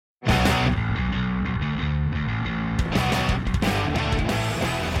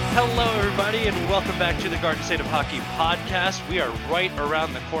Hello, everybody, and welcome back to the Garden State of Hockey podcast. We are right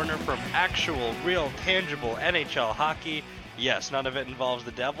around the corner from actual, real, tangible NHL hockey. Yes, none of it involves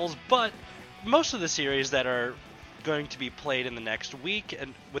the Devils, but most of the series that are going to be played in the next week,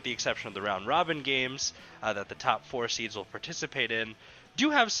 and with the exception of the round-robin games that the top 4 seeds will participate in,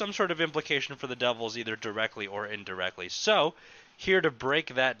 do have some sort of implication for the Devils, either directly or indirectly. So, here to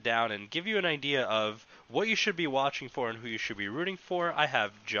break that down and give you an idea of what you should be watching for and who you should be rooting for, I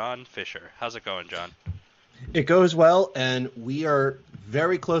have John Fisher. How's it going, John? It goes well, and we are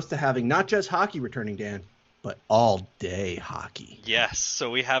very close to having not just hockey returning, Dan, but all-day hockey. Yes, so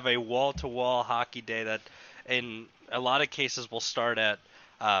we have a wall-to-wall hockey day that in a lot of cases will start at,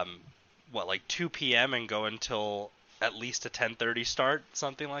 2 p.m. and go until at least a 10:30 start,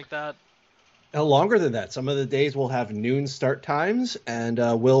 something like that? Longer than that. Some of the days will have noon start times and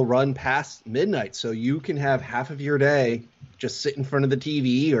will run past midnight. So you can have half of your day just sit in front of the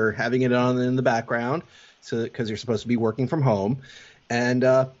TV or having it on in the background because you're supposed to be working from home and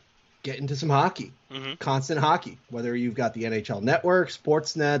get into some hockey, constant hockey, whether you've got the NHL Network,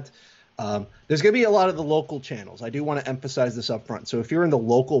 Sportsnet. There's going to be a lot of the local channels. I do want to emphasize this up front. So if you're in the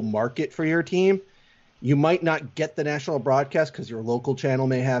local market for your team, you might not get the national broadcast because your local channel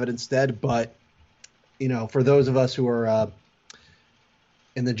may have it instead, but you know, for those of us who are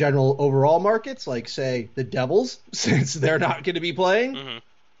in the general overall markets, like, say, the Devils, since they're not going to be playing,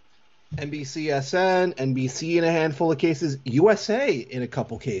 NBCSN, NBC in a handful of cases, USA in a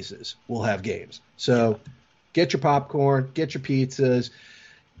couple cases will have games. So get your popcorn, get your pizzas,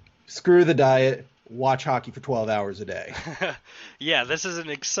 screw the diet, watch hockey for 12 hours a day. Yeah, this is an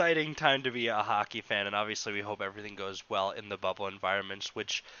exciting time to be a hockey fan, and obviously we hope everything goes well in the bubble environments,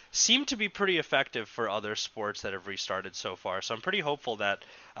 which seem to be pretty effective for other sports that have restarted so far. So I'm pretty hopeful that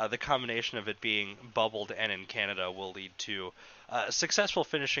the combination of it being bubbled and in Canada will lead to a successful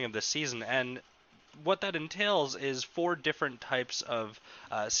finishing of this season. And what that entails is 4 different types of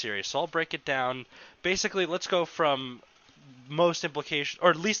series. So I'll break it down. Basically, let's go from most implications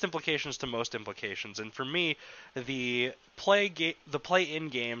or least implications to most implications, and for me, the play-in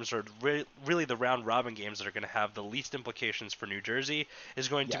games, or really the round robin games that are going to have the least implications for New Jersey, is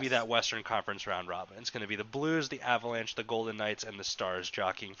going to be that Western Conference round robin. It's going to be the Blues, the Avalanche, the Golden Knights, and the Stars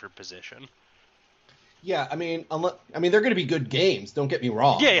jockeying for position. Yeah, I mean, they're going to be good games. Don't get me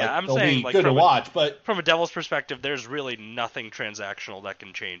wrong. Yeah, I'm saying be good to watch, but from a Devils perspective, there's really nothing transactional that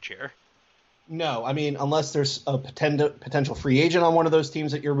can change here. No, I mean, unless there's a potential free agent on one of those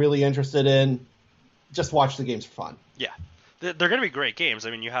teams that you're really interested in, just watch the games for fun. Yeah, they're going to be great games.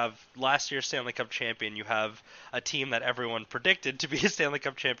 I mean, you have last year's Stanley Cup champion, you have a team that everyone predicted to be a Stanley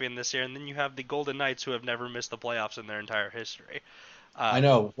Cup champion this year, and then you have the Golden Knights, who have never missed the playoffs in their entire history. I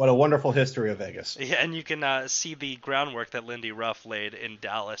know. What a wonderful history of Vegas. Yeah, and you can see the groundwork that Lindy Ruff laid in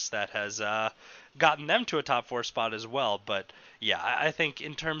Dallas that has gotten them to a top 4 spot as well. But yeah, I think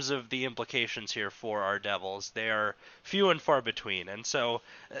in terms of the implications here for our Devils, they are few and far between. And so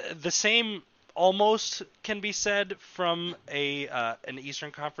the same almost can be said from an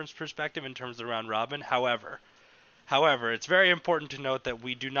Eastern Conference perspective in terms of the round robin. However, it's very important to note that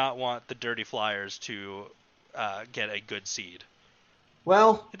we do not want the Dirty Flyers to get a good seed.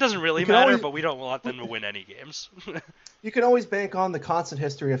 Well, it doesn't really matter, but we don't want them to win any games. You can always bank on the constant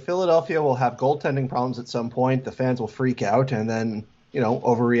history of Philadelphia will have goaltending problems at some point. The fans will freak out and then,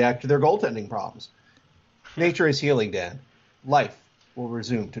 overreact to their goaltending problems. Nature is healing, Dan. Life will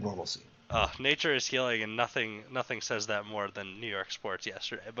resume to normalcy. Nature is healing, and nothing says that more than New York sports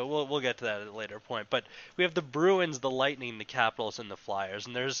yesterday. But we'll get to that at a later point. But we have the Bruins, the Lightning, the Capitals, and the Flyers.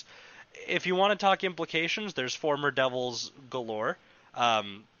 And if you want to talk implications, there's former Devils galore.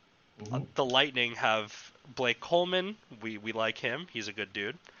 The Lightning have Blake Coleman. We like him. He's a good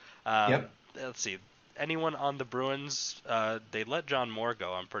dude. Let's see. Anyone on the Bruins? They let John Moore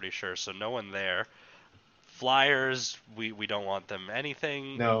go, I'm pretty sure, so no one there. Flyers, we don't want them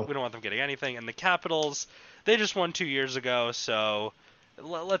anything. No. We don't want them getting anything. And the Capitals, they just won 2 years ago, so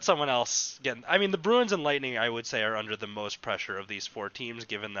let someone else get. I mean, the Bruins and Lightning, I would say, are under the most pressure of these 4 teams,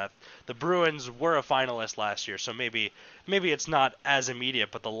 given that the Bruins were a finalist last year, so maybe it's not as immediate,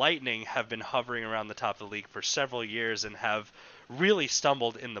 but the Lightning have been hovering around the top of the league for several years and have really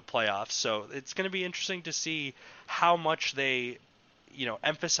stumbled in the playoffs. So it's going to be interesting to see how much they,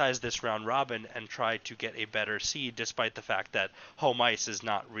 emphasize this round robin and try to get a better seed, despite the fact that home ice is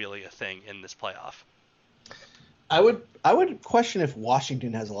not really a thing in this playoff. I would question if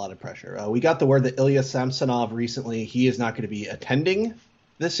Washington has a lot of pressure. We got the word that Ilya Samsonov recently, he is not going to be attending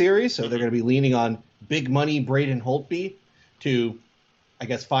this series, so they're going to be leaning on big money Braden Holtby to, I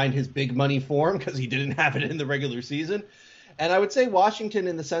guess, find his big money form because he didn't have it in the regular season. And I would say Washington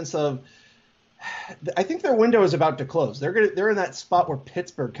in the sense of, I think their window is about to close. They're in that spot where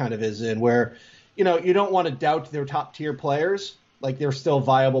Pittsburgh kind of is in, where, you don't want to doubt their top tier players, like they're still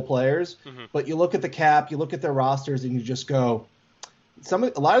viable players. Mm-hmm. But you look at the cap, you look at their rosters, and you just go, a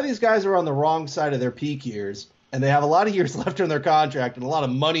lot of these guys are on the wrong side of their peak years, and they have a lot of years left on their contract and a lot of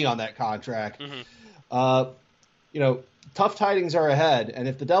money on that contract. Mm-hmm. Tough tidings are ahead, and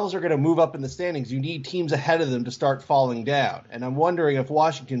if the Devils are going to move up in the standings, you need teams ahead of them to start falling down. And I'm wondering if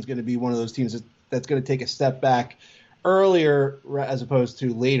Washington's going to be one of those teams that's going to take a step back earlier as opposed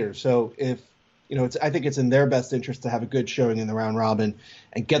to later. So I think it's in their best interest to have a good showing in the round robin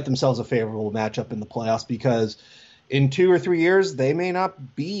and get themselves a favorable matchup in the playoffs, because in 2 or 3 years they may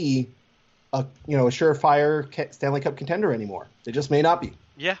not be a surefire Stanley Cup contender anymore. They just may not be.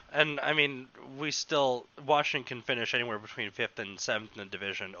 Yeah, and I mean, Washington can finish anywhere between 5th and 7th in the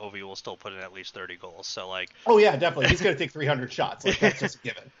division. Ovi will still put in at least 30 goals. So, oh yeah, definitely, he's going to take 300 shots. That's just a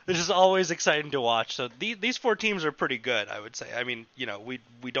given. This is always exciting to watch. So these 4 teams are pretty good, I would say. I mean,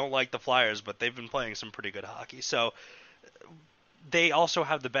 we don't like the Flyers, but they've been playing some pretty good hockey. So they also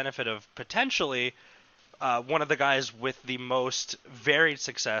have the benefit of potentially one of the guys with the most varied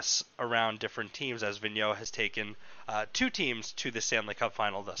success around different teams, as Vigneault has taken 2 teams to the Stanley Cup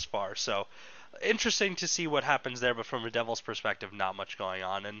final thus far. So interesting to see what happens there, but from a Devils perspective, not much going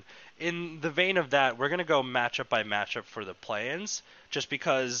on. And in the vein of that, we're going to go matchup by matchup for the play-ins, just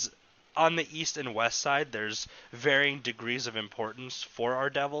because on the East and West side, there's varying degrees of importance for our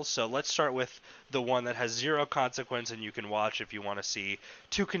Devils. So let's start with the one that has zero consequence and you can watch if you want to see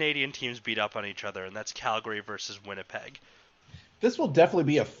 2 Canadian teams beat up on each other, and that's Calgary versus Winnipeg. This will definitely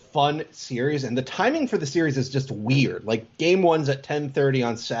be a fun series, and the timing for the series is just weird. Like, game 1's at 10:30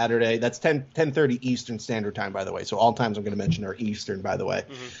 on Saturday. That's 10:30 Eastern Standard Time, by the way. So all times I'm going to mention are Eastern, by the way.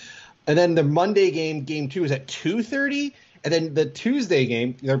 Mm-hmm. And then the Monday game 2 is at 2:30. And then the Tuesday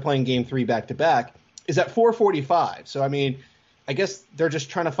game, they're playing game 3 back-to-back, is at 4:45. So, I mean, I guess they're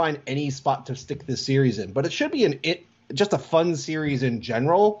just trying to find any spot to stick this series in. But it should be just a fun series in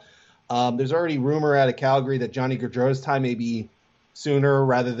general. There's already rumor out of Calgary that Johnny Gaudreau's time may be sooner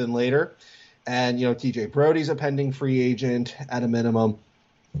rather than later. And, TJ Brody's a pending free agent at a minimum.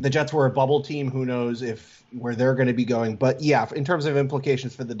 The Jets were a bubble team. Who knows where they're going to be going. But, yeah, in terms of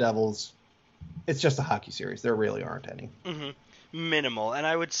implications for the Devils, it's just a hockey series. There really aren't any. Mm-hmm. Minimal. And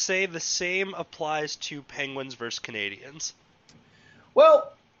I would say the same applies to Penguins versus Canadians.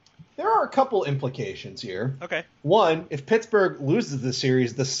 Well, there are a couple implications here. Okay. One, if Pittsburgh loses the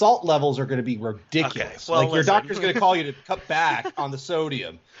series, the salt levels are going to be ridiculous. Okay. Well, your doctor's going to call you to cut back on the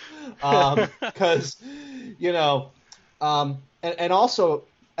sodium. Because, and also,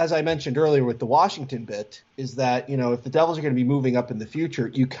 as I mentioned earlier with the Washington bit, is that, if the Devils are going to be moving up in the future,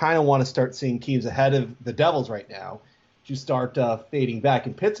 you kind of want to start seeing teams ahead of the Devils right now to start fading back.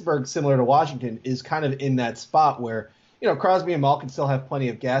 And Pittsburgh, similar to Washington, is kind of in that spot where, Crosby and Malkin still have plenty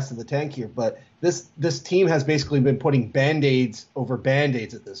of gas in the tank here, but this team has basically been putting Band-Aids over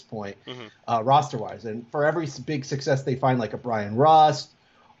Band-Aids at this point, roster-wise. And for every big success they find, like a Brian Rust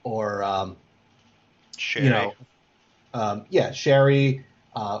or, Sherry. Sherry,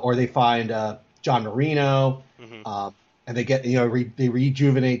 or they find John Marino, and they get, they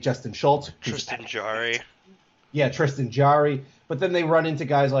rejuvenate Justin Schultz. Tristan Jarry. Yeah, Tristan Jarry. But then they run into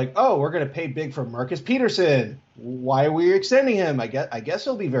guys like, oh, we're going to pay big for Marcus Peterson. Why are we extending him? I guess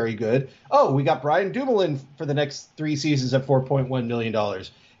he'll be very good. Oh, we got Brian Dumoulin for the next 3 seasons at $4.1 million.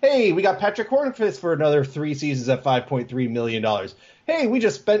 Hey, we got Patrick Hornqvist for another 3 seasons at $5.3 million. Hey, we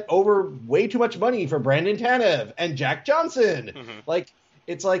just spent way too much money for Brandon Tanev and Jack Johnson.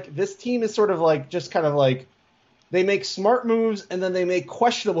 It's like this team is sort of like just kind of like they make smart moves and then they make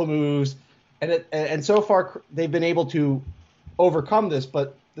questionable moves. And so far they've been able to overcome this,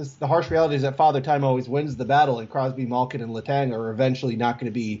 but the harsh reality is that Father Time always wins the battle, and Crosby, Malkin, and Letang are eventually not going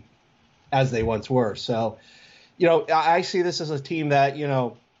to be as they once were. So, I see this as a team that,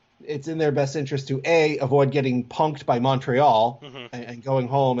 it's in their best interest to, A, avoid getting punked by Montreal and going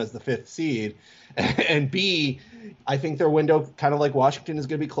home as the 5th seed, and B, I think their window, kind of like Washington, is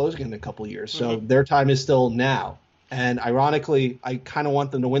going to be closing in a couple of years. So their time is still now. And ironically, I kind of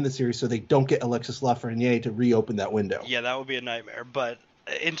want them to win the series so they don't get Alexis Lafreniere to reopen that window. Yeah, that would be a nightmare. But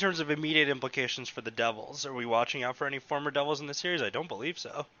in terms of immediate implications for the Devils, are we watching out for any former Devils in the series? I don't believe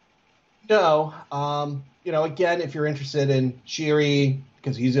so. No. Again, if you're interested in Sheary,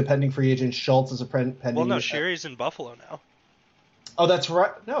 because he's a pending free agent, Schultz is a pending. Well, no, Sheary's in Buffalo now. Oh, that's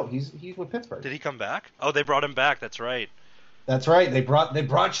right. No, he's with Pittsburgh. Did he come back? Oh, they brought him back. That's right. That's right.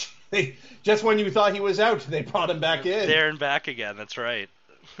 They just when you thought he was out, they brought him back in. There and back again. That's right.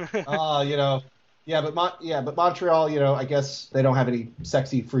 But Montreal, I guess they don't have any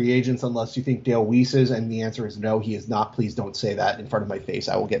sexy free agents unless you think Dale Weiss is, and the answer is no, he is not. Please don't say that in front of my face.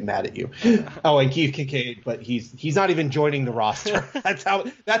 I will get mad at you. Oh, and Keith Kincaid, but he's not even joining the roster. That's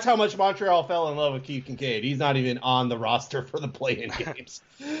how much Montreal fell in love with Keith Kincaid. He's not even on the roster for the play-in games.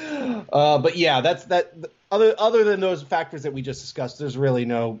 But yeah, that's that. Other than those factors that we just discussed, there's really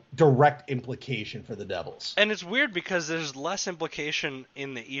no direct implication for the Devils. And it's weird because there's less implication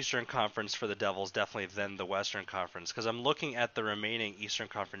in the Eastern Conference for the Devils definitely than the Western Conference, because I'm looking at the remaining Eastern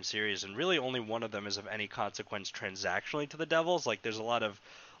Conference series and really only one of them is of any consequence transactionally to the Devils. Like there's a lot of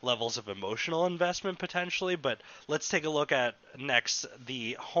levels of emotional investment potentially, but let's take a look at next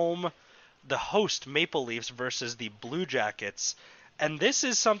the host Maple Leafs versus the Blue Jackets. And this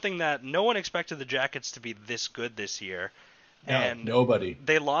is something that no one expected the Jackets to be this good this year. No, and nobody.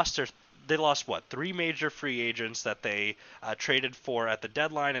 They lost what, 3 major free agents that they traded for at the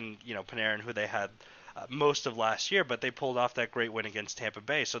deadline, and Panarin, who they had most of last year, but they pulled off that great win against Tampa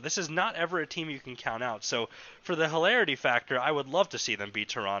Bay. So this is not ever a team you can count out. So for the hilarity factor, I would love to see them beat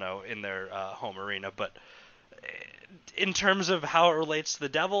Toronto in their home arena, but in terms of how it relates to the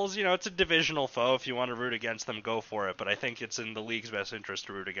Devils, it's a divisional foe. If you want to root against them, go for it. But I think it's in the league's best interest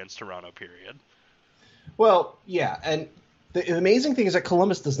to root against Toronto, period. Well, yeah, and the amazing thing is that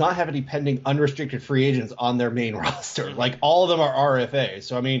Columbus does not have any pending unrestricted free agents on their main roster. Mm-hmm. Like, all of them are RFAs.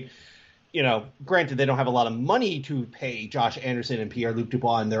 So, I mean, granted, they don't have a lot of money to pay Josh Anderson and Pierre-Luc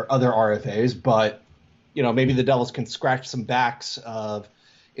Dubois and their other RFAs, but, maybe the Devils can scratch some backs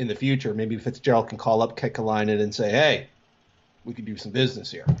in the future. Maybe Fitzgerald can call up Kekalainen and say, hey, we could do some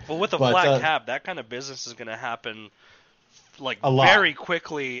business here. Well, with a flat cap, that kind of business is going to happen very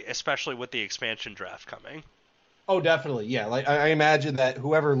quickly, especially with the expansion draft coming. Oh, definitely. Yeah. Like I imagine that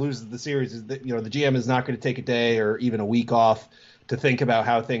whoever loses the series is that, the GM is not going to take a day or even a week off to think about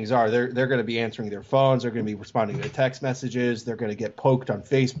how things are. They're going to be answering their phones. They're going to be responding to text messages. They're going to get poked on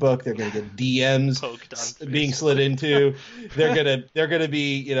Facebook. They're going to get DMs being slid into. They're going to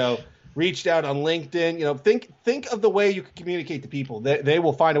be, reached out on LinkedIn. Think of the way you can communicate to people. They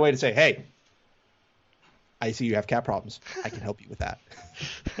will find a way to say, hey, I see you have cap problems. I can help you with that.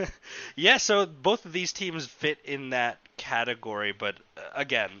 Yeah, so both of these teams fit in that category, but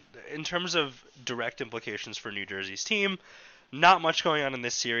again, in terms of direct implications for New Jersey's team, not much going on in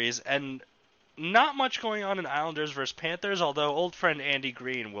this series, and not much going on in Islanders versus Panthers, although old friend Andy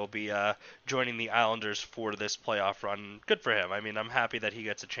Green will be joining the Islanders for this playoff run. Good for him. I mean, I'm happy that he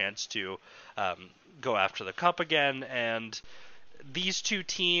gets a chance to go after the cup again, and these two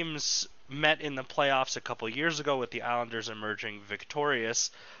teams met in the playoffs a couple years ago with the Islanders emerging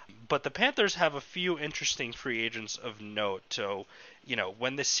victorious, but the Panthers have a few interesting free agents of note. So,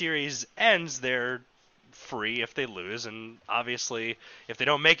 when the series ends, they're free if they lose, and obviously if they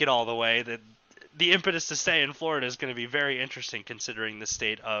don't make it all the way, the impetus to stay in Florida is going to be very interesting considering the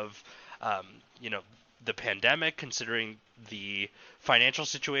state of the pandemic, considering the financial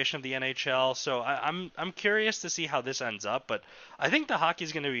situation of the NHL. So I'm curious to see how this ends up, but I think the hockey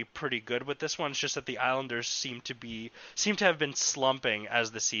is going to be pretty good with this one. It's just that the Islanders seem to have been slumping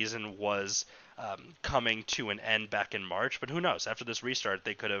as the season was coming to an end back in March. But who knows? After this restart,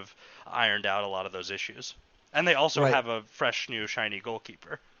 they could have ironed out a lot of those issues. And they also have a fresh, new, shiny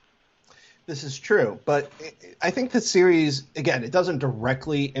goalkeeper. This is true, but I think the series, again, it doesn't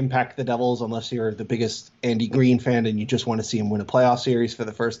directly impact the Devils unless you're the biggest Andy Green fan and you just want to see him win a playoff series for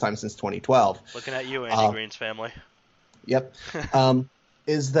the first time since 2012. Looking at you, Andy Green's family. Yep.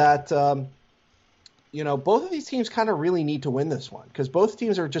 Is that, both of these teams kind of really need to win this one because both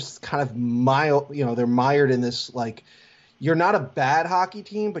teams are just kind of they're mired in this, like, you're not a bad hockey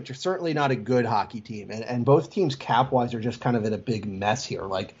team, but you're certainly not a good hockey team. And both teams cap-wise are just kind of in a big mess here.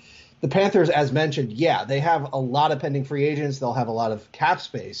 Like, the Panthers, as mentioned, yeah, they have a lot of pending free agents. They'll have a lot of cap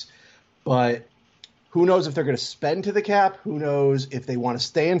space. But who knows if they're going to spend to the cap? Who knows if they want to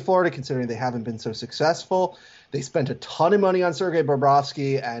stay in Florida, considering they haven't been so successful? They spent a ton of money on Sergei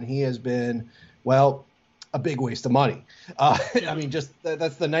Bobrovsky, and he has been, well, a big waste of money. I mean, just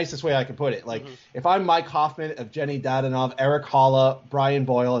that's the nicest way I can put it. Like, if I'm Mike Hoffman, of Jenny Dadonov, Eric Holla, Brian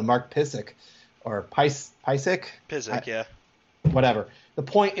Boyle, and Mark Pysyk, or Pysyk? Pysyk, yeah. Whatever. The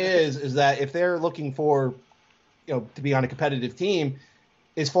point is that if they're looking for, to be on a competitive team,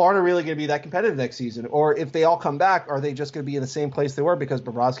 is Florida really going to be that competitive next season? Or if they all come back, are they just going to be in the same place they were because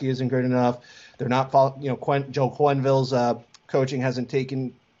Bobrovsky isn't good enough? They're not, Joe Quenneville's coaching hasn't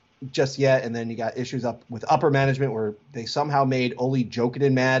taken just yet, and then you got issues up with upper management where they somehow made Oli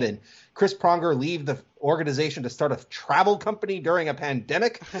Jokinen mad and Chris Pronger leave the organization to start a travel company during a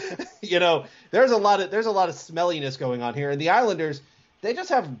pandemic. There's a lot of smelliness going on here, and the Islanders, they just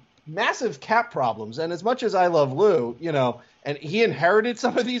have massive cap problems. And as much as I love Lou, and he inherited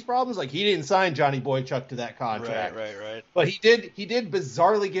some of these problems, like he didn't sign Johnny Boychuk to that contract. Right. But he did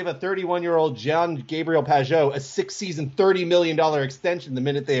bizarrely give a 31-year-old Jean Gabriel Pajot a 6-season, $30 million extension the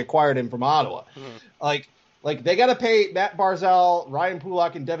minute they acquired him from Ottawa. Mm-hmm. Like they got to pay Matt Barzal, Ryan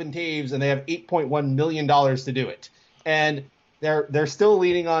Pulock, and Devin Taves, and they have $8.1 million to do it. And they're still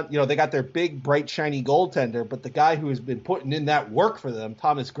leaning on, they got their big, bright, shiny goaltender, but the guy who has been putting in that work for them,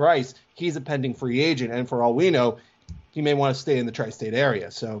 Thomas Greiss, he's a pending free agent, and for all we know, he may want to stay in the tri-state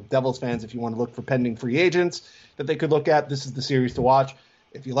area. So Devils fans, if you want to look for pending free agents that they could look at, this is the series to watch.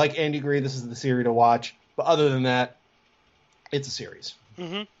 If you like Andy Green, this is the series to watch. But other than that, it's a series.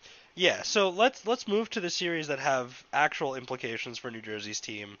 Mm-hmm. Yeah, so let's move to the series that have actual implications for New Jersey's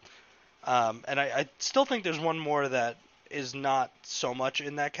team. And I still think there's one more that is not so much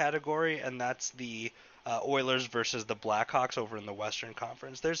in that category, and that's the Oilers versus the Blackhawks over in the Western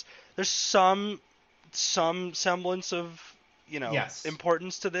Conference. There's some semblance of yes,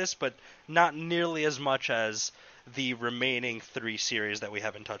 importance to this, but not nearly as much as the remaining three series that we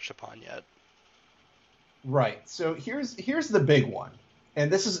haven't touched upon yet. Right. So here's the big one, and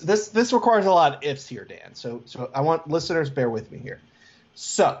this requires a lot of ifs here, Dan. So I want listeners bear with me here.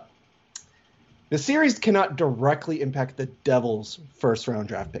 So the series cannot directly impact the Devils' first-round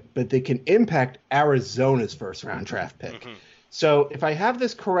draft pick, but they can impact Arizona's first-round draft pick. Mm-hmm. So if I have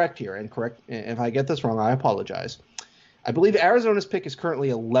this correct here, and if I get this wrong, I apologize. I believe Arizona's pick is currently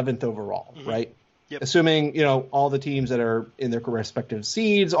 11th overall, mm-hmm. right? Yep. Assuming, all the teams that are in their respective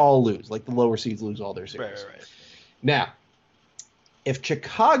seeds all lose, like the lower seeds lose all their series. Right. Now, if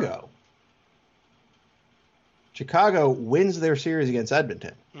Chicago wins their series against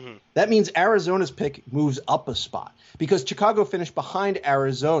Edmonton, mm-hmm. that means Arizona's pick moves up a spot because Chicago finished behind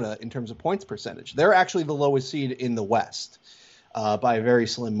Arizona in terms of points percentage. They're actually the lowest seed in the West by a very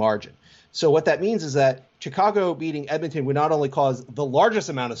slim margin. So what that means is that Chicago beating Edmonton would not only cause the largest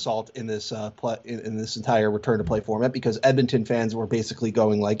amount of salt in this in this entire return to play format, because Edmonton fans were basically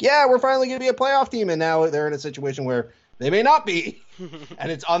going like, yeah, we're finally going to be a playoff team, and now they're in a situation where they may not be,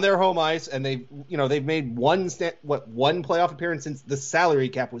 and it's on their home ice, and they've made one playoff appearance since the salary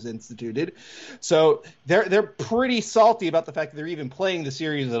cap was instituted, so they're pretty salty about the fact that they're even playing the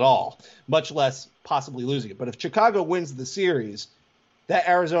series at all, much less possibly losing it. But if Chicago wins the series, that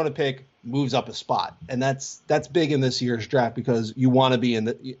Arizona pick moves up a spot, and that's big in this year's draft because you want to be in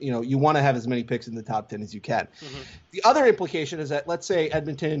the you want to have as many picks in the top 10 as you can. Mm-hmm. The other implication is that, let's say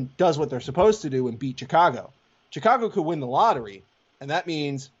Edmonton does what they're supposed to do and beat Chicago. Chicago could win the lottery, and that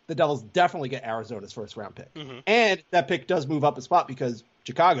means the Devils definitely get Arizona's first round pick. Mm-hmm. And that pick does move up a spot because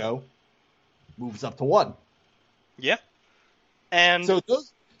Chicago moves up to 1. Yeah. And so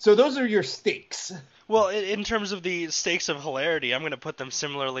those are your stakes. Well, in terms of the stakes of hilarity, I'm going to put them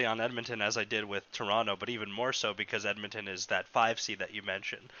similarly on Edmonton as I did with Toronto, but even more so because Edmonton is that 5 seed that you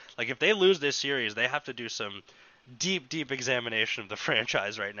mentioned. Like, if they lose this series, they have to do some deep examination of the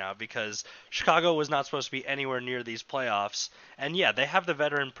franchise right now, because Chicago was not supposed to be anywhere near these playoffs. And yeah, they have the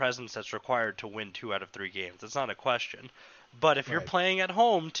veteran presence that's required to win 2 out of 3 games. That's not a question. But if you're playing at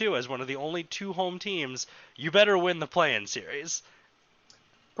home, too, as one of the only 2 home teams, you better win the play-in series.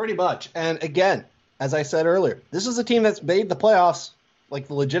 Pretty much. And again, as I said earlier, this is a team that's made the playoffs, like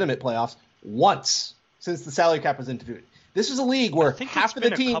the legitimate playoffs, once since the salary cap was instituted. This is a league where half of the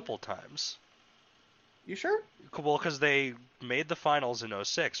team. I think it's been a couple times. You sure? Well, because they made the finals in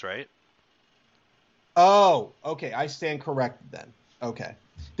 2006, right? Oh, okay. I stand corrected then. Okay.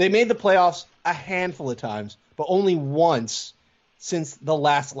 They made the playoffs a handful of times, but only once since the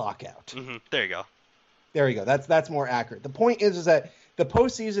last lockout. Mm-hmm. There you go. That's more accurate. The point is that the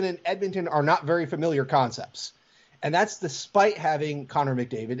postseason in Edmonton are not very familiar concepts. And that's despite having Connor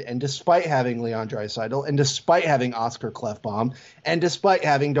McDavid, and despite having Leon Draisaitl, and despite having Oscar Klefbom, and despite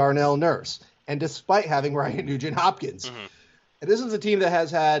having Darnell Nurse, and despite having Ryan Nugent-Hopkins. Mm-hmm. And this is a team that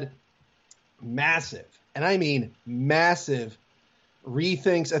has had massive, and I mean massive,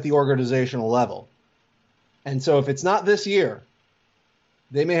 rethinks at the organizational level. And so if it's not this year,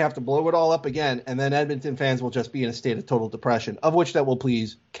 they may have to blow it all up again, and then Edmonton fans will just be in a state of total depression, of which that will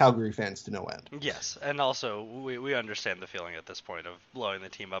please Calgary fans to no end. Yes, and also we understand the feeling at this point of blowing the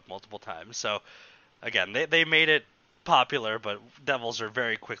team up multiple times. So, again, they made it popular, but Devils are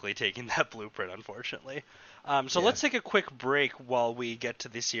very quickly taking that blueprint, unfortunately. Let's take a quick break while we get to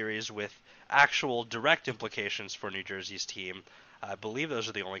the series with actual direct implications for New Jersey's team. I believe those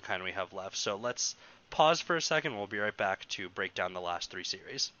are the only kind we have left, so let's pause for a second. We'll be right back to break down the last 3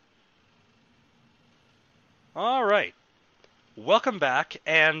 series. All right. Welcome back,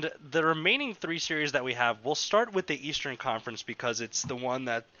 and the remaining three series that we have, we'll start with the Eastern Conference because it's the one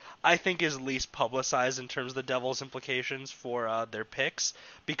that I think is least publicized in terms of the Devils' implications for their picks,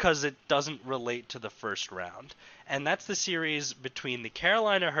 because it doesn't relate to the first round. And that's the series between the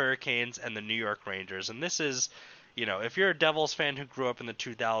Carolina Hurricanes and the New York Rangers. And this is, if you're a Devils fan who grew up in the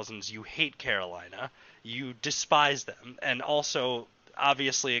 2000s, you hate Carolina, you despise them, and also,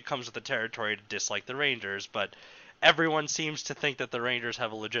 obviously, it comes with the territory to dislike the Rangers, but everyone seems to think that the Rangers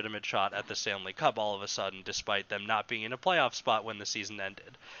have a legitimate shot at the Stanley Cup all of a sudden, despite them not being in a playoff spot when the season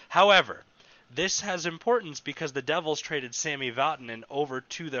ended. However, this has importance because the Devils traded Sami Vatanen over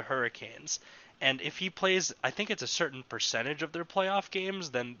to the Hurricanes. And if he plays, I think it's a certain percentage of their playoff games,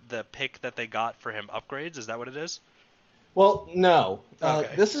 then the pick that they got for him upgrades. Is that what it is? Well, no.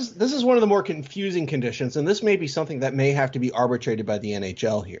 Okay. This is one of the more confusing conditions, and this may be something that may have to be arbitrated by the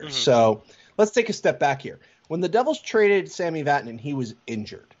NHL here. Mm-hmm. So let's take a step back here. When the Devils traded Sami Vatanen, he was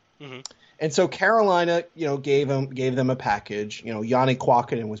injured. Mm-hmm. And so Carolina, gave them a package. Yanni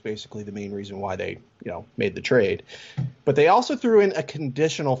Kuokkanen was basically the main reason why they, made the trade. But they also threw in a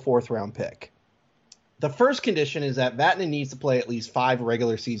conditional fourth-round pick. The first condition is that Vatanen needs to play at least 5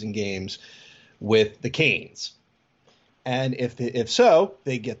 regular season games with the Canes. And if so,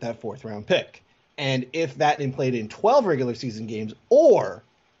 they get that fourth-round pick. And if Vatanen played in 12 regular season games or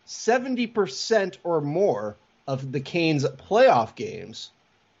 70% or more of the Canes' playoff games,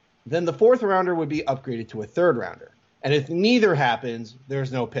 then the fourth rounder would be upgraded to a third rounder. And if neither happens,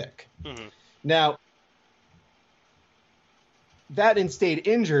 there's no pick. Mm-hmm. Now, Vatanen stayed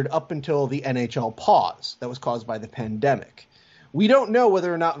injured up until the NHL pause that was caused by the pandemic. We don't know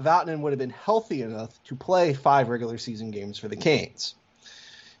whether or not Vatanen would have been healthy enough to play 5 regular season games for the Canes.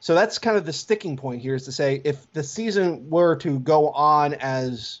 So that's kind of the sticking point here, is to say if the season were to go on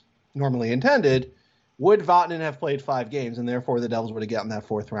as normally intended, would Vatanen have played 5 games, and therefore the Devils would have gotten that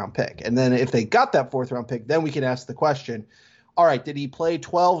fourth-round pick? And then if they got that fourth-round pick, then we can ask the question, all right, did he play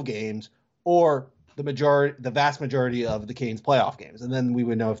 12 games or the vast majority of the Canes' playoff games? And then we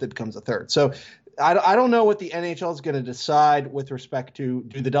would know if it becomes a third. So I don't know what the NHL is going to decide with respect to,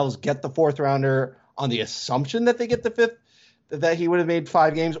 do the Devils get the fourth-rounder on the assumption that they get the fifth, that he would have made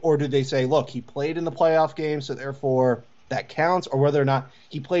 5 games, or do they say, look, he played in the playoff games, so therefore that counts, or whether or not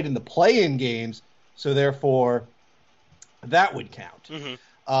he played in the play-in games, so therefore that would count.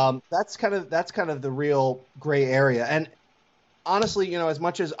 Mm-hmm. That's kind of the real gray area. And honestly, as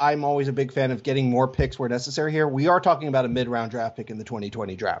much as I'm always a big fan of getting more picks where necessary here, we are talking about a mid-round draft pick in the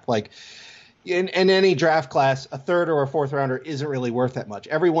 2020 draft. Like in any draft class, a third or a fourth rounder isn't really worth that much.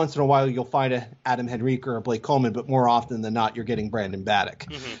 Every once in a while, you'll find a Adam Henrique or a Blake Coleman, but more often than not, you're getting Brandon Baddock.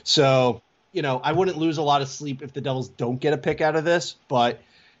 Mm-hmm. So, I wouldn't lose a lot of sleep if the Devils don't get a pick out of this, but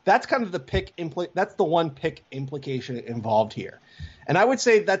that's kind of the that's the one pick implication involved here. And I would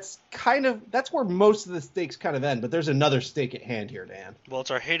say that's where most of the stakes kind of end, but there's another stake at hand here, Dan. Well, it's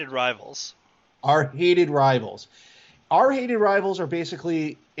our hated rivals. Our hated rivals. Our hated rivals are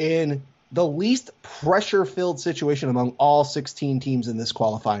basically in the least pressure-filled situation among all 16 teams in this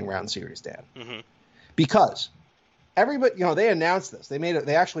qualifying round series, Dan. Mm-hmm. Because everybody, they announced this.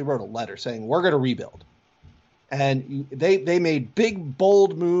 They actually wrote a letter saying, we're going to rebuild. And they made big,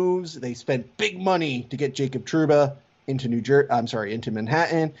 bold moves. They spent big money to get Jacob Trouba into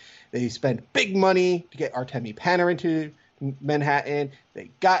Manhattan. They spent big money to get Artemi Panarin into Manhattan. They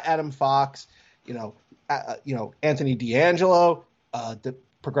got Adam Fox. Anthony DeAngelo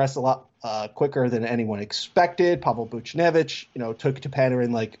progressed a lot quicker than anyone expected. Pavel Buchnevich, took to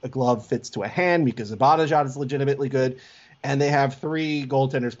Panarin like a glove fits to a hand because Zibanejad is legitimately good. And they have 3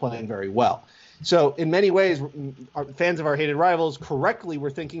 goaltenders playing very well. So in many ways, fans of our hated rivals correctly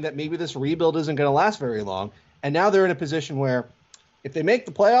were thinking that maybe this rebuild isn't going to last very long. And now they're in a position where if they make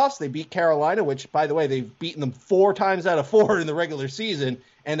the playoffs, they beat Carolina, which, by the way, they've beaten them 4 times out of 4 in the regular season.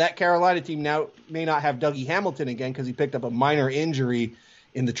 And that Carolina team now may not have Dougie Hamilton again because he picked up a minor injury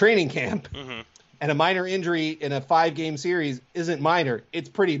in the training camp. Mm-hmm. And a minor injury in a 5-game series isn't minor. It's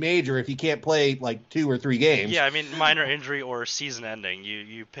pretty major if you can't play like 2 or 3 games. Yeah, I mean, minor injury or season ending.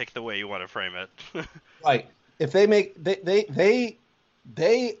 You pick the way you want to frame it. Right. If they make they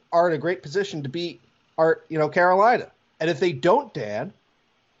are in a great position to beat Carolina. And if they don't, Dan,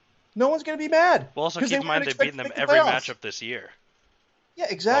 no one's going to be mad. Well, also keep in mind they've beaten them every matchup this year. Yeah,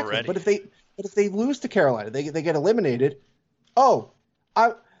 exactly. Already. But if they lose to Carolina, they get eliminated. My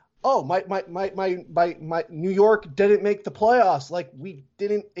New York didn't make the playoffs. Like, we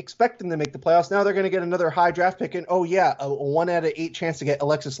didn't expect them to make the playoffs. Now they're going to get another high draft pick, and a 1 out of 8 chance to get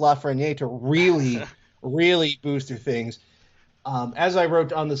Alexis Lafreniere to really, really boost their things. As I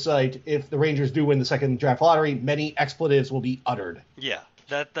wrote on the site, if the Rangers do win the second draft lottery, many expletives will be uttered. Yeah,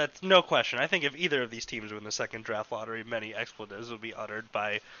 that's no question. I think if either of these teams win the second draft lottery, many expletives will be uttered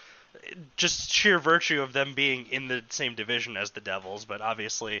by just sheer virtue of them being in the same division as the Devils. But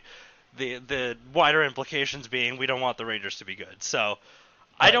obviously, the wider implications being we don't want the Rangers to be good. So right.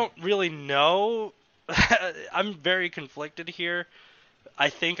 I don't really know. I'm very conflicted here. I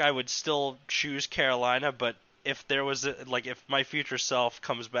think I would still choose Carolina, but if there was if my future self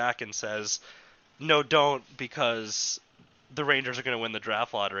comes back and says, no, don't, because the Rangers are going to win the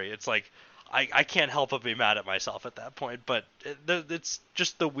draft lottery, it's like I can't help but be mad at myself at that point. But it's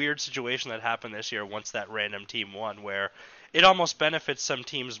just the weird situation that happened this year once that random team won, where it almost benefits some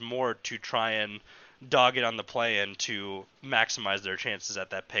teams more to try and dog it on the play-in to maximize their chances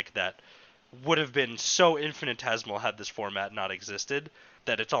at that pick that would have been so infinitesimal had this format not existed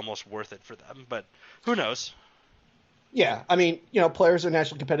that it's almost worth it for them. But who knows? Yeah, I mean, players are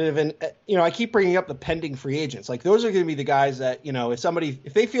naturally competitive, and I keep bringing up the pending free agents. Like, those are going to be the guys that,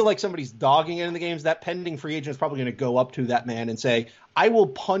 if they feel like somebody's dogging it in the games, that pending free agent is probably going to go up to that man and say, I will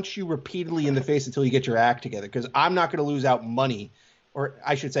punch you repeatedly in the face until you get your act together, because I'm not going to lose out money, or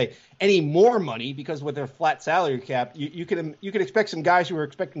I should say, any more money, because with their flat salary cap, you can expect some guys who are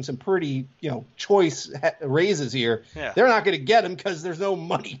expecting some pretty, choice raises here. Yeah. They're not going to get them because there's no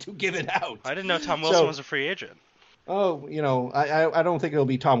money to give it out. I didn't know Tom Wilson was a free agent. Oh, I don't think it'll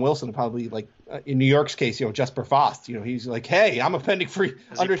be Tom Wilson. Probably in New York's case, Jesper Fast. He's like, hey, I'm a pending free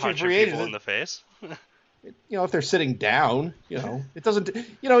unrestricted free agent. People in the face. If they're sitting down, it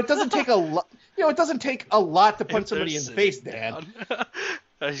doesn't take a lot. It doesn't take a lot to punch somebody in the face, Dan.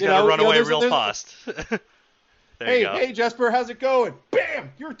 He's got to run away real fast. Hey, Jesper, how's it going?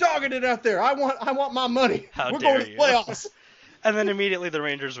 Bam! You're dogging it out there. I want my money. We're going to the playoffs. And then immediately the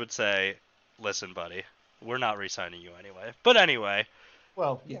Rangers would say, listen, buddy, we're not re-signing you anyway. But anyway,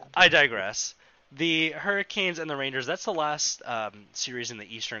 well, yeah. I digress. The Hurricanes and the Rangers, that's the last series in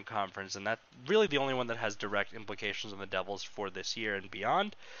the Eastern Conference, and that's really the only one that has direct implications on the Devils for this year and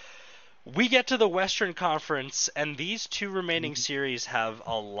beyond. We get to the Western Conference, and these two remaining series have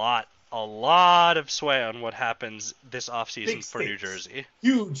a lot of sway on what happens this offseason for New Jersey.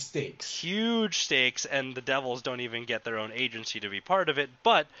 Huge stakes, and the Devils don't even get their own agency to be part of it.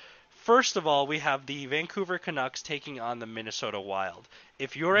 But first of all, we have the Vancouver Canucks taking on the Minnesota Wild.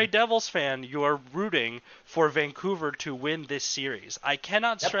 If you're a Devils fan, you're rooting for Vancouver to win this series. I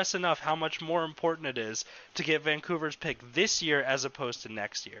cannot stress enough how much more important it is to get Vancouver's pick this year as opposed to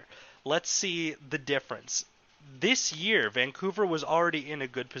next year. Let's see the difference. This year, Vancouver was already in a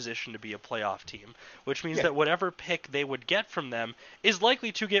good position to be a playoff team, which means that whatever pick they would get from them is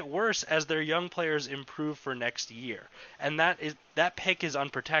likely to get worse as their young players improve for next year. And that pick is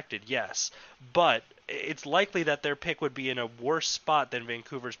unprotected, yes, but it's likely that their pick would be in a worse spot than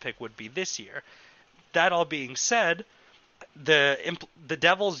Vancouver's pick would be this year. That all being said, the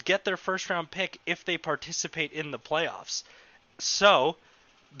Devils get their first-round pick if they participate in the playoffs. So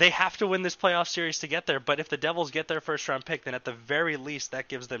they have to win this playoff series to get there, but if the Devils get their first-round pick, then at the very least that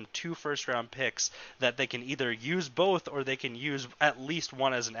gives them 2 first-round picks that they can either use both or they can use at least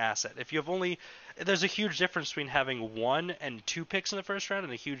one as an asset. If you have there's a huge difference between having 1 and 2 picks in the first round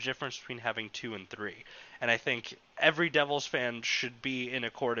and a huge difference between having 2 and 3. And I think every Devils fan should be in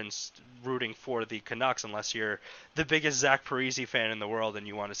accordance rooting for the Canucks unless you're the biggest Zach Parise fan in the world and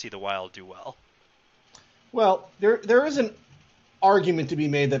you want to see the Wild do well. Well, there is an argument to be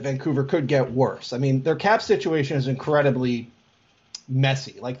made that Vancouver could get worse. I mean, their cap situation is incredibly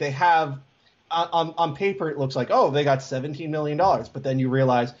messy. Like, they have on paper it looks like, oh, they got $17 million, but then you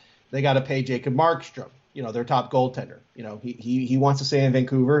realize they got to pay Jacob Markstrom, their top goaltender. He wants to stay in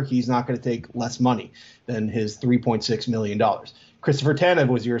Vancouver. He's not going to take less money than his $3.6 million. Christopher Tanev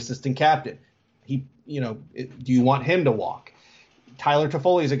was your assistant captain. Do you want him to walk? Tyler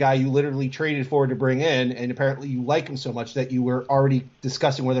Toffoli is a guy you literally traded for to bring in, and apparently you like him so much that you were already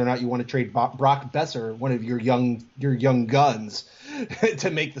discussing whether or not you want to trade Brock Besser, one of your young guns, to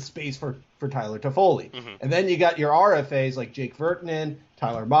make the space for Tyler Toffoli. Mm-hmm. And then you got your RFAs like Jake Virtanen,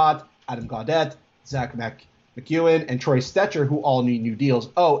 Tyler Mott, Adam Gaudette, Zach McEwen, and Troy Stetcher, who all need new deals.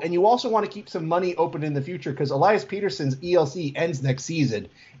 Oh, and you also want to keep some money open in the future because Elias Peterson's ELC ends next season,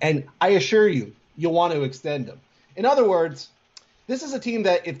 and I assure you, you'll want to extend him. In other words, this is a team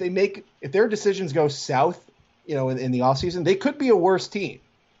that if their decisions go south, in the offseason, they could be a worse team.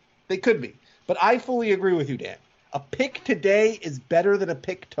 They could be. But I fully agree with you, Dan. A pick today is better than a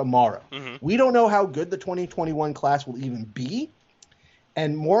pick tomorrow. Mm-hmm. We don't know how good the 2021 class will even be.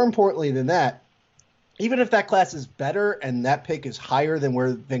 And more importantly than that, even if that class is better and that pick is higher than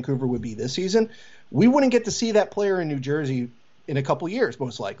where Vancouver would be this season, we wouldn't get to see that player in New Jersey in a couple years,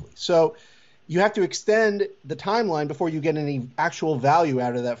 most likely. So you have to extend the timeline before you get any actual value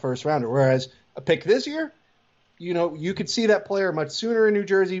out of that first rounder. Whereas a pick this year, you could see that player much sooner in New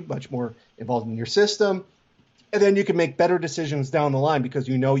Jersey, much more involved in your system. And then you can make better decisions down the line because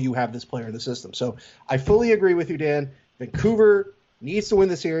you have this player in the system. So I fully agree with you, Dan. Vancouver needs to win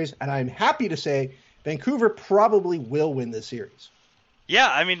the series, and I'm happy to say Vancouver probably will win this series. Yeah,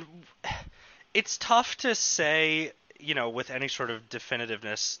 I mean, it's tough to say, with any sort of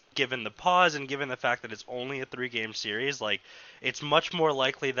definitiveness, given the pause and given the fact that it's only a 3-game series. Like, it's much more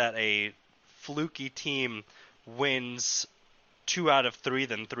likely that a fluky team wins 2 out of 3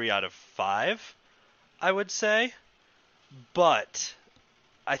 than 3 out of 5, I would say. But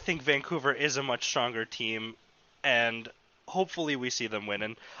I think Vancouver is a much stronger team, and hopefully we see them win.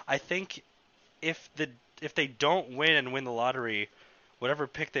 And I think if they don't win and win the lottery, whatever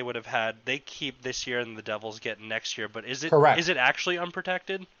pick they would have had, they keep this year and the Devils get next year. But is it Correct. Is it actually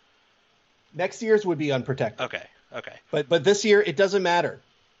unprotected? Next year's would be unprotected. Okay. But this year it doesn't matter.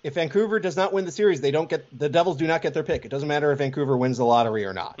 If Vancouver does not win the series, the Devils do not get their pick. It doesn't matter if Vancouver wins the lottery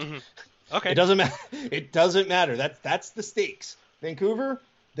or not. Mm-hmm. Okay. It doesn't matter. It doesn't matter. That's the stakes. Vancouver,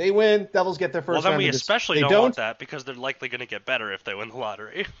 they win. Devils get their first round. Well, then we especially don't want that because they're likely going to get better if they win the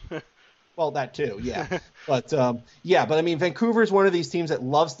lottery. Well, that too, yeah. But I mean, Vancouver is one of these teams that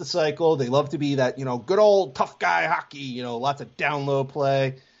loves the cycle. They love to be that, good old tough guy hockey, lots of down low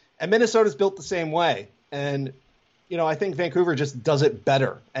play. And Minnesota's built the same way. And, I think Vancouver just does it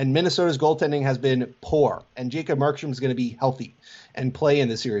better. And Minnesota's goaltending has been poor. And Jacob Markstrom's going to be healthy and play in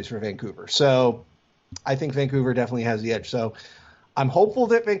the series for Vancouver. So I think Vancouver definitely has the edge. So I'm hopeful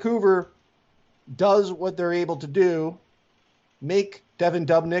that Vancouver does what they're able to do, make Devin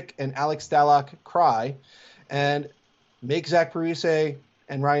Dubnyk and Alex Stalock cry, and make Zach Parise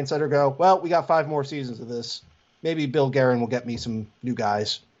and Ryan Sutter go, well, we got 5 more seasons of this. Maybe Bill Guerin will get me some new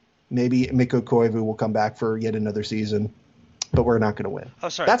guys. Maybe Mikko Koivu will come back for yet another season, but we're not going to win. Oh,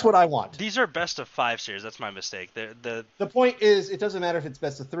 sorry. That's what I want. These are best of 5 series. That's my mistake. The point is, it doesn't matter if it's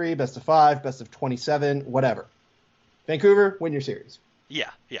best of 3, best of 5, best of 27, whatever. Vancouver, win your series. Yeah.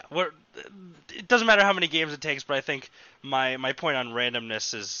 It doesn't matter how many games it takes, but I think my point on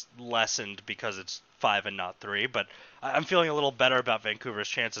randomness is lessened because it's 5 and not 3. But I'm feeling a little better about Vancouver's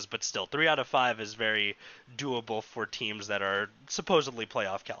chances, but still, 3 out of 5 is very doable for teams that are supposedly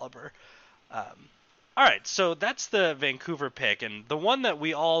playoff caliber. All right, so that's the Vancouver pick, and the one that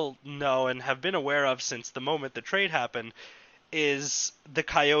we all know and have been aware of since the moment the trade happened is the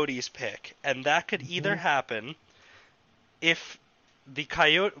Coyotes pick, and that could either happen if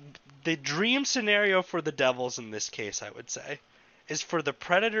the dream scenario for the Devils in this case, I would say, is for the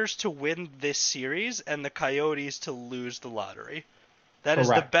Predators to win this series and the Coyotes to lose the lottery. That is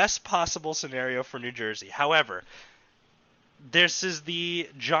the best possible scenario for New Jersey. However, this is the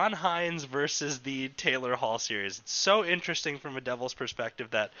John Hynes versus the Taylor Hall series. It's so interesting from a Devils perspective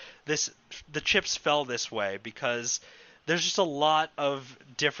that the chips fell this way because there's just a lot of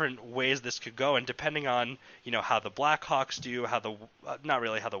different ways this could go, and depending on how the Blackhawks do, not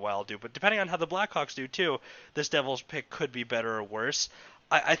really how the Wild do, but depending on how the Blackhawks do too, this Devils pick could be better or worse.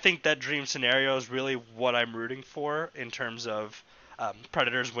 I think that dream scenario is really what I'm rooting for in terms of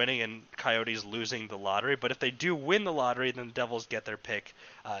Predators winning and Coyotes losing the lottery. But if they do win the lottery, then the Devils get their pick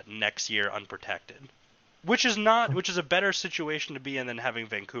next year unprotected, which is a better situation to be in than having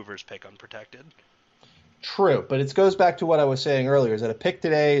Vancouver's pick unprotected. True, but it goes back to what I was saying earlier, is that a pick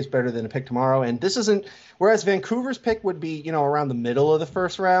today is better than a pick tomorrow, and this isn't – whereas Vancouver's pick would be, around the middle of the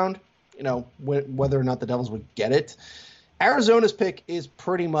first round, whether or not the Devils would get it. Arizona's pick is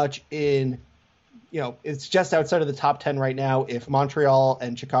pretty much in – it's just outside of the top 10 right now. If Montreal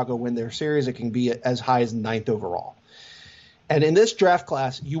and Chicago win their series, it can be as high as 9th overall. And in this draft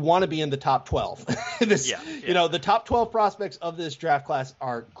class, you want to be in the top 12. The top 12 prospects of this draft class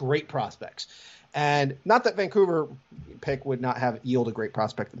are great prospects. And not that Vancouver pick would not have yield a great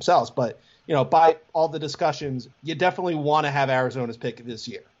prospect themselves, but, by all the discussions, you definitely want to have Arizona's pick this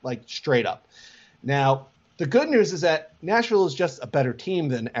year, like straight up. Now, the good news is that Nashville is just a better team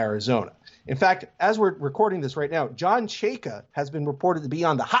than Arizona. In fact, as we're recording this right now, John Chayka has been reported to be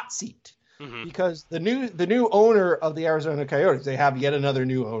on the hot seat because the new owner of the Arizona Coyotes, they have yet another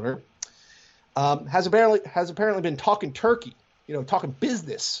new owner, has apparently been talking turkey. Talking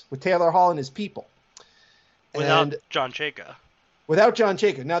business with Taylor Hall and his people. Without John Chayka. Without John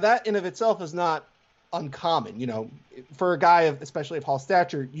Chayka. Now, that in of itself is not uncommon. For a guy especially of Hall's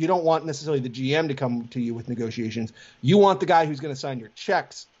stature, you don't want necessarily the GM to come to you with negotiations. You want the guy who's going to sign your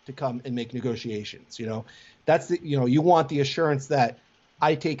checks to come and make negotiations. That's you want the assurance that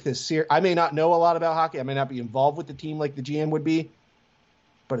I take this serious. I may not know a lot about hockey. I may not be involved with the team like the GM would be,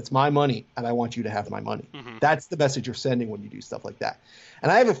 but it's my money, and I want you to have my money. Mm-hmm. That's the message you're sending when you do stuff like that.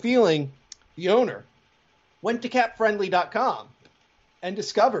 And I have a feeling the owner went to capfriendly.com and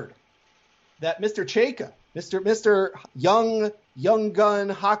discovered that Mr. Chayka, Mr. Young gun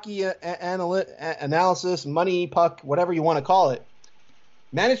hockey analysis, money puck, whatever you want to call it,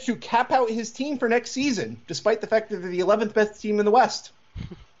 managed to cap out his team for next season, despite the fact that they're the 11th best team in the West.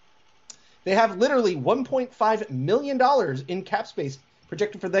 They have literally $1.5 million in cap space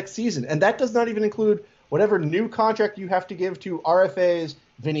projected for next season, and that does not even include whatever new contract you have to give to RFAs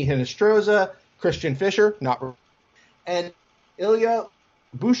Vinny Hinostroza, Christian Fischer, and Ilya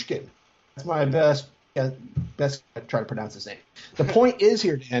Bushkin. That's my best try to pronounce his name. The point is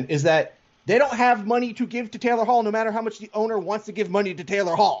here, Dan, is that they don't have money to give to Taylor Hall, no matter how much the owner wants to give money to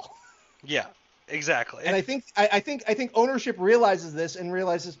Taylor Hall. Yeah, exactly. And I think ownership realizes this and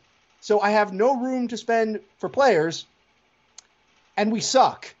realizes, so I have no room to spend for players, and we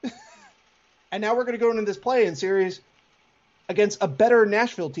suck. And now we're going to go into this play-in series against a better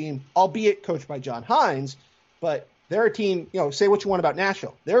Nashville team, albeit coached by John Hines, but they're a team, say what you want about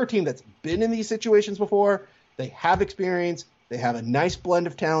Nashville. They're a team that's been in these situations before. They have experience. They have a nice blend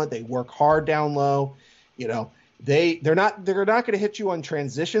of talent. They work hard down low. They're not going to hit you on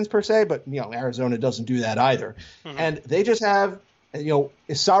transitions per se, but Arizona doesn't do that either. Mm-hmm. And they just have,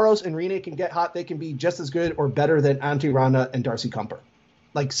 if Saros and Rinne can get hot, they can be just as good or better than Antti Ranta and Darcy Kumper.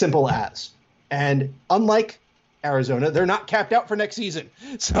 Like, simple as. And unlike Arizona, they're not capped out for next season.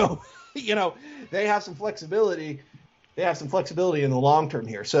 So, they have some flexibility. They have some flexibility in the long term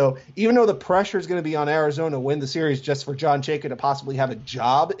here. So even though the pressure is going to be on Arizona to win the series just for John Chayka to possibly have a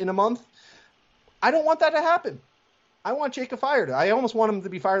job in a month, I don't want that to happen. I want Chayka fired. I almost want him to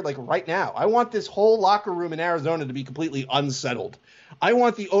be fired like right now. I want this whole locker room in Arizona to be completely unsettled. I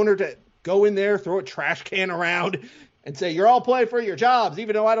want the owner to go in there, throw a trash can around, and say, you're all playing for your jobs,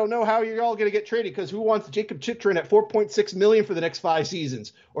 even though I don't know how you're all going to get traded, because who wants Jacob Chychrun at $4.6 million for the next 5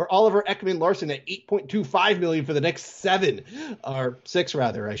 seasons, or Oliver Ekman-Larsson at $8.25 million for the next 7, or 6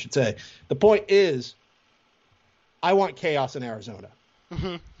 rather, I should say. The point is, I want chaos in Arizona,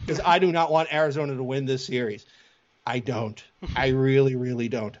 because I do not want Arizona to win this series. I don't. I really, really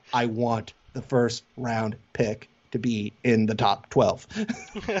don't. I want the first round pick to be in the top 12.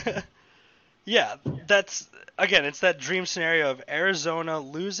 Yeah, it's that dream scenario of Arizona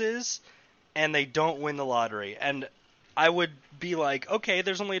loses and they don't win the lottery. And I would be like, okay,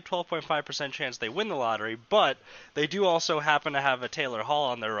 there's only a 12.5% chance they win the lottery, but they do also happen to have a Taylor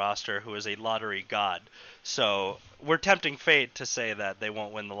Hall on their roster who is a lottery god. So we're tempting fate to say that they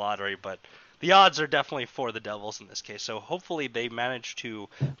won't win the lottery, but the odds are definitely for the Devils in this case. So hopefully they manage to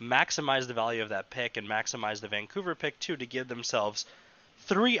maximize the value of that pick and maximize the Vancouver pick too, to give themselves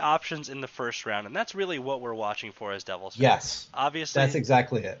 3 options in the first round, and that's really what we're watching for as Devils fans. Yes, obviously, that's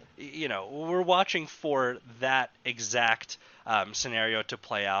exactly it. We're watching for that exact scenario to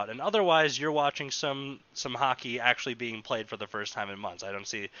play out, and otherwise, you're watching some hockey actually being played for the first time in months. I don't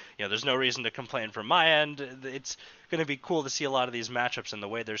see, there's no reason to complain from my end. It's going to be cool to see a lot of these matchups and the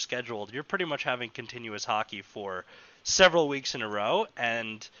way they're scheduled. You're pretty much having continuous hockey for several weeks in a row,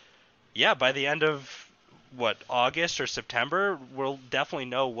 and yeah, by the end of August or September, we'll definitely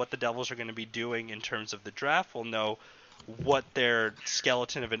know what the Devils are going to be doing in terms of the draft. We'll know what their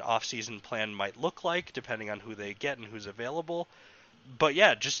skeleton of an off-season plan might look like, depending on who they get and who's available. But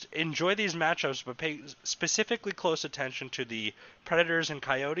yeah, just enjoy these matchups, but pay specifically close attention to the Predators and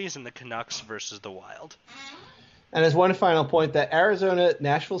Coyotes and the Canucks versus the Wild. And as one final point, that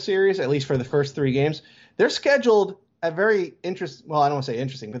Arizona-Nashville series, at least for the first 3 games, they're scheduled a very interesting. Well, I don't want to say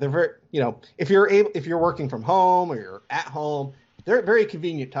interesting, but they're very, if you're working from home or you're at home, they're at very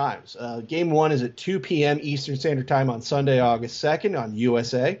convenient times. Game 1 is at 2 p.m. Eastern Standard Time on Sunday, August 2nd on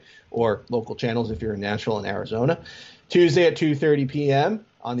USA or local channels if you're in Nashville and Arizona. Tuesday at 2:30 p.m.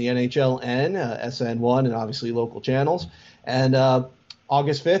 on the NHLN, SN1, and obviously local channels. And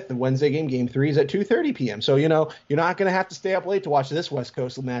August 5th, the Wednesday game 3 is at 2:30 p.m. So, you're not going to have to stay up late to watch this West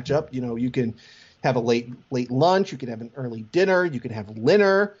Coast matchup. You can have a late lunch. You can have an early dinner. You can have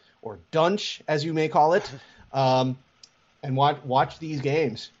linner or dunch, as you may call it, and watch these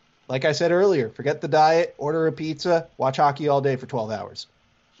games. Like I said earlier, forget the diet, order a pizza, watch hockey all day for 12 hours.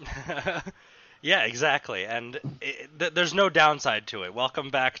 Yeah, exactly. And there's no downside to it.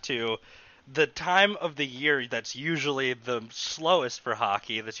 Welcome back to the time of the year that's usually the slowest for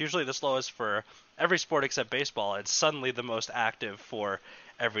hockey. That's usually the slowest for every sport except baseball. It's suddenly the most active for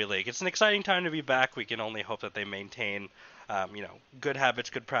every league. It's an exciting time to be back. We can only hope that they maintain, good habits,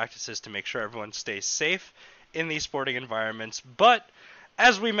 good practices to make sure everyone stays safe in these sporting environments. But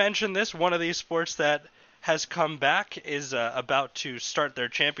as we mentioned, one of these sports that has come back is about to start their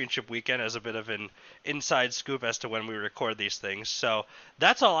championship weekend as a bit of an inside scoop as to when we record these things. So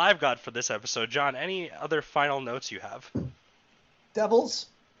that's all I've got for this episode. John, any other final notes you have? Devils,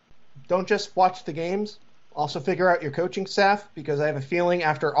 don't just watch the games. Also figure out your coaching staff, because I have a feeling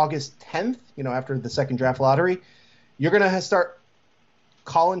after August 10th, after the second draft lottery, you're going to start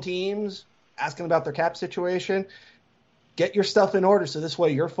calling teams, asking about their cap situation. Get your stuff in order so this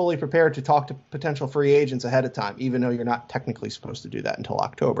way you're fully prepared to talk to potential free agents ahead of time, even though you're not technically supposed to do that until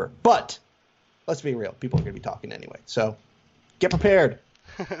October. But let's be real. People are going to be talking anyway. So get prepared.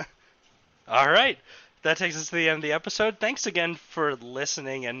 All right. That takes us to the end of the episode. Thanks again for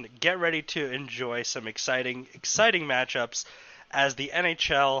listening, and get ready to enjoy some exciting matchups as the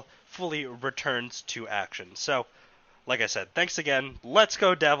NHL fully returns to action. So, like I said, thanks again. Let's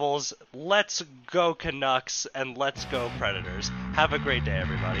go Devils, let's go Canucks, and let's go Predators. Have a great day,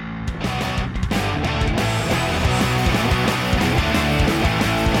 everybody.